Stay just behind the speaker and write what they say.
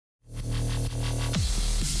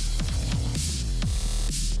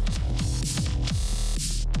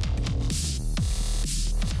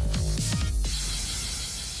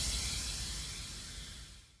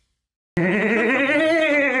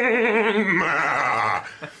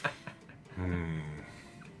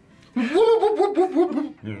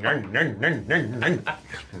we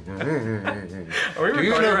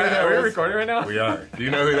recording right now? We are. Do you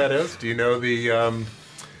know who that is? Do you know the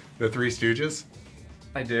Three Stooges?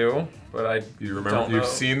 I do, but I You remember? don't You've know.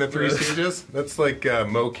 seen the Three Stooges? That's like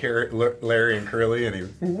Mo, Larry, and Curly, and he.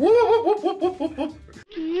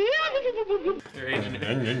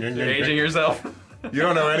 You're aging yourself. You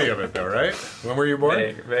don't know any of it though, right? When were you born?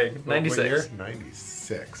 Vague. 96. What year?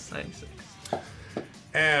 96. 96.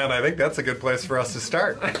 And I think that's a good place for us to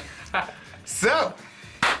start. So,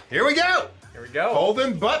 here we go. Here we go.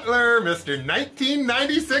 Holden Butler, Mr.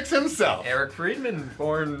 1996 himself. Eric Friedman,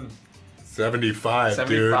 born 75,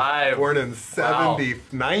 75. dude. Born in Wow.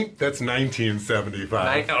 79. That's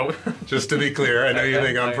 1975. Oh. Just to be clear, I know you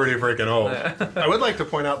think I'm pretty freaking old. I would like to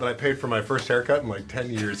point out that I paid for my first haircut in like 10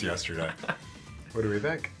 years yesterday. What do we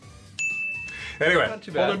think? Anyway, Not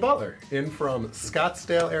too bad. Holden Butler, in from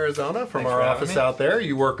Scottsdale, Arizona, from Thanks our for having office me. out there.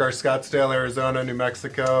 You work our Scottsdale, Arizona, New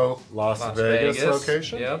Mexico, Las Vegas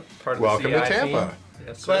location. Yep. Part of Welcome the to CI Tampa. team.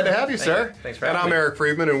 Yes, Glad sir. to have you, sir. Thanks for and having I'm me. Eric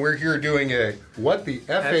Friedman, and we're here doing a What the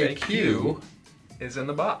FAQ. Is in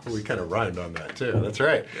the box. We kind of rhymed on that too. That's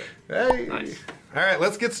right. Hey. Nice. All right,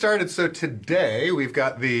 let's get started. So today we've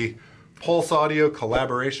got the PulseAudio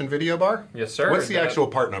Collaboration Video Bar. Yes, sir. What's the actual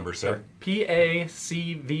part number, sir?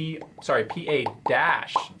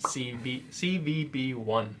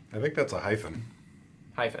 PA-CVB1 I think that's a hyphen,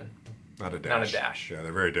 hyphen. not a dash. Not a dash. Yeah,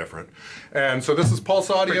 they're very different. And so this is Pulse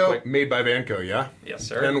Pretty Audio, quick. made by Vanco, yeah? Yes,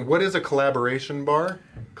 sir. And what is a collaboration bar?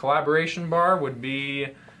 Collaboration bar would be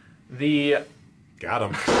the Got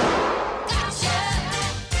him.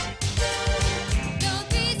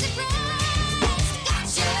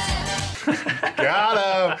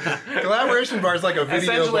 Got him. Collaboration bar is like a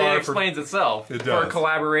video essentially bar it explains itself It for does.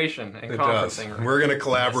 collaboration and It does. conferencing. room. We're going to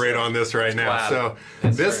collaborate on this right now. Glad. So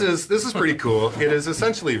Yes, this sir. is pretty cool. It is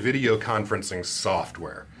essentially video conferencing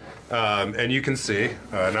software. And you can see,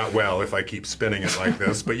 not well if I keep spinning it like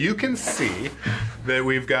this, but you can see that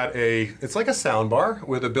we've got it's like a sound bar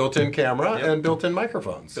with a built-in camera and built-in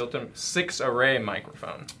microphones. Built-in 6-array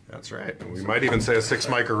microphone. That's right. And we might even say a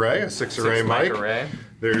 6-mic array, a 6-array Six-mic mic. array.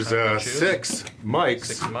 There's choose. 6 mics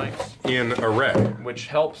 6 mics. in array. Which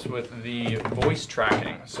helps with the voice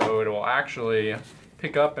tracking. So it will actually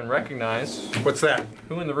pick up and recognize What's that?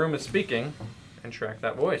 who in the room is speaking and track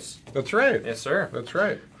that voice. That's right. Yes, sir. That's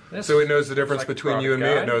right. This So it knows the difference like a between you and me.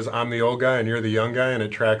 product It guide. knows I'm the old guy and you're the young guy, and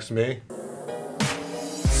it tracks me.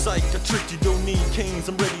 Psych, I tricked you, don't need canes,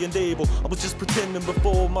 I'm ready and able. I was just pretending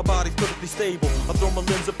before my body's perfectly stable. I throw my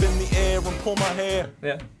limbs up in the air and pull my hair.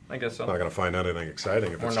 Yeah, I guess so. I'm not going to find out anything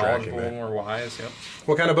exciting if More it's tracking knowledgeable, me. more wise, yep.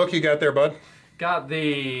 What kind of book you got there, bud? Got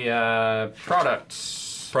the product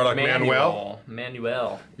manual.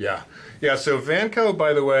 Yeah. Yeah, so Vanco,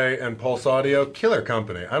 by the way, and Pulse Audio, killer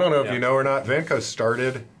company. I don't know if Yeah. you know or not, Vanco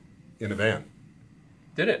started in a van.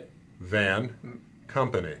 Did it? Van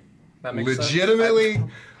company. That makes Legitimately,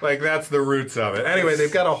 like that's the roots of it. Anyway,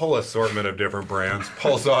 they've got a whole assortment of different brands,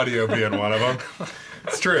 Pulse Audio being one of them.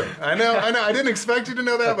 It's true. I know. I didn't expect you to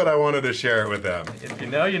know that, but I wanted to share it with them. If you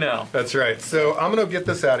know, you know. That's right. So I'm going to get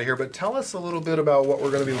this out of here, but tell us a little bit about what we're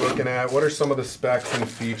going to be looking at. What are some of the specs and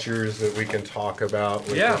features that we can talk about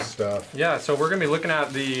with this stuff? Yeah, so we're going to be looking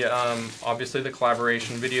at the, obviously the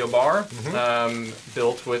collaboration video bar,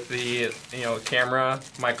 built with the, camera,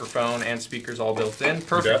 microphone, and speakers all built in.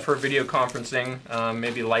 Perfect for video conferencing,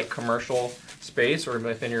 maybe light commercial space or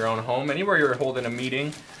within your own home. Anywhere you're holding a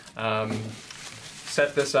meeting,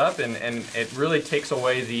 set this up, and it really takes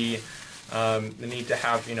away the need to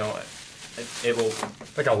have, it will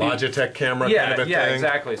Like a Logitech camera kind of a thing? Yeah,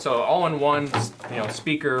 exactly. So all-in-one,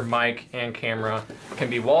 speaker, mic, and camera can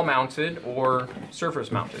be wall-mounted or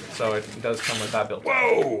surface-mounted. So it does come with that built in.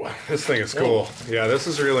 Whoa! This thing is cool. Yeah, this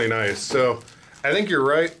is really nice. So I think you're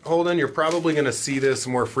right, Holden. You're probably going to see this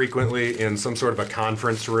more frequently in some sort of a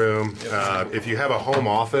conference room. If you have a home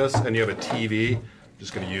office and you have a TV,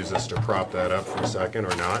 just going to use this to prop that up for a second,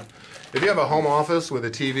 or not. If you have a home office with a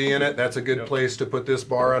TV in it, that's a good place to put this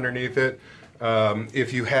bar underneath it.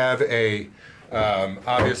 If you have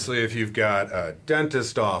obviously if you've got a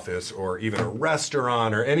dentist office or even a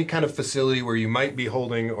restaurant or any kind of facility where you might be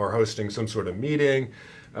holding or hosting some sort of meeting,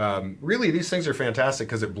 really these things are fantastic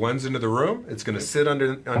because it blends into the room. It's going to sit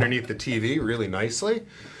underneath the TV really nicely.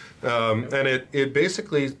 And it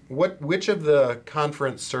basically, which of the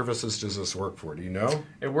conference services does this work for? Do you know?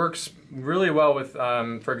 It works really well with,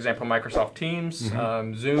 for example, Microsoft Teams,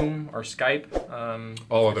 Zoom, or Skype.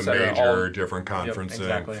 All of the etc. major different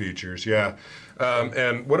conferencing features, yeah.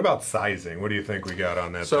 And what about sizing? What do you think we got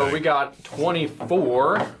on that So thing? we got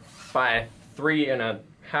 24 by 3.5.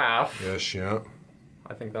 Yes, yeah.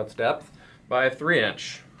 I think that's depth. by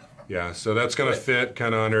 3-inch. Yeah, so that's going to fit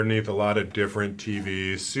kind of underneath a lot of different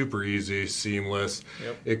TVs. Super easy, seamless.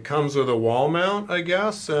 Yep. It comes with a wall mount, I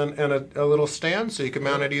guess, and a little stand, so you can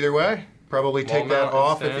mount it either way. Probably take that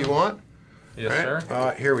off if you want. Yes, right.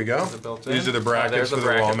 sir. Here we go. These are the brackets for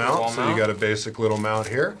the wall mount. So you got a basic little mount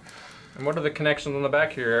here. And what are the connections on the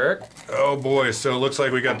back here, Eric? Oh boy, so it looks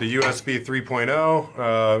like we got the USB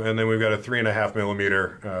 3.0, and then we've got a 3.5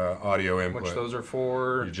 millimeter audio input. Which those are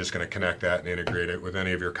for? You're just going to connect that and integrate it with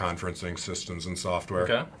any of your conferencing systems and software.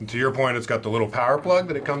 Okay. And to your point, it's got the little power plug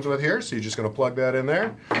that it comes with here, so you're just going to plug that in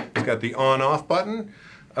there. It's got the on-off button.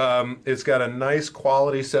 It's got a nice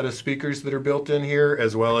quality set of speakers that are built in here,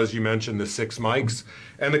 as well as you mentioned the 6 mics.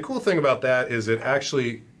 And the cool thing about that is it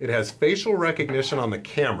has facial recognition on the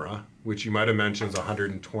camera, which you might have mentioned is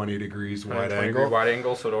 120 degrees wide angle. Wide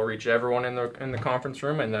angle, so it'll reach everyone in the conference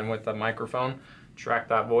room, and then with the microphone, track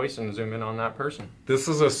that voice and zoom in on that person. This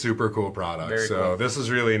is a super cool product. Very so cool. This is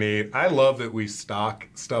really neat. I love that we stock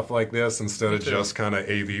stuff like this instead of just kind of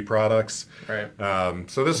AV products. Right.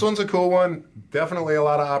 So this one's a cool one. Definitely a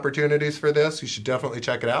lot of opportunities for this. You should definitely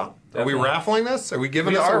check it out. Definitely. Are we raffling this? Are we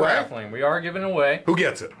giving this We are away? raffling. We are giving away. Who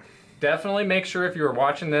gets it? Definitely make sure if you're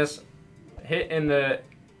watching this, hit in the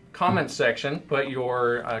comments section, put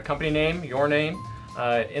your company name, your name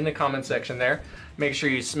in the comment section there. Make sure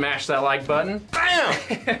you smash that like button.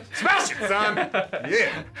 Bam! Smash it, son!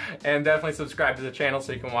 Yeah. And definitely subscribe to the channel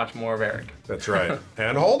so you can watch more of Eric. That's right.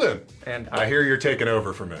 And Holden. And I hear you're taking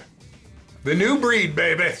over for me. The new breed,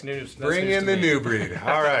 baby. Bring in the new breed.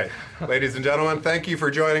 All right. Ladies and gentlemen, thank you for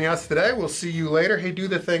joining us today. We'll see you later. Hey, do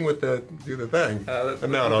the thing with the, do the thing. No,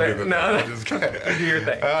 don't do the thing. I'm just kidding. Do your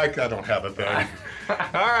thing. I don't have a thing.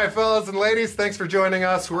 All right, fellas and ladies, thanks for joining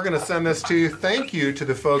us. We're going to send this to you. Thank you to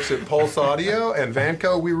the folks at PulseAudio and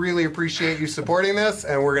Vanco. We really appreciate you supporting this,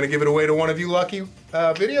 and we're going to give it away to one of you lucky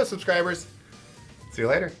video subscribers. See you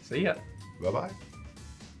later. See ya. Bye-bye.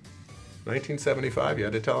 1975, you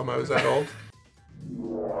had to tell them I was that old?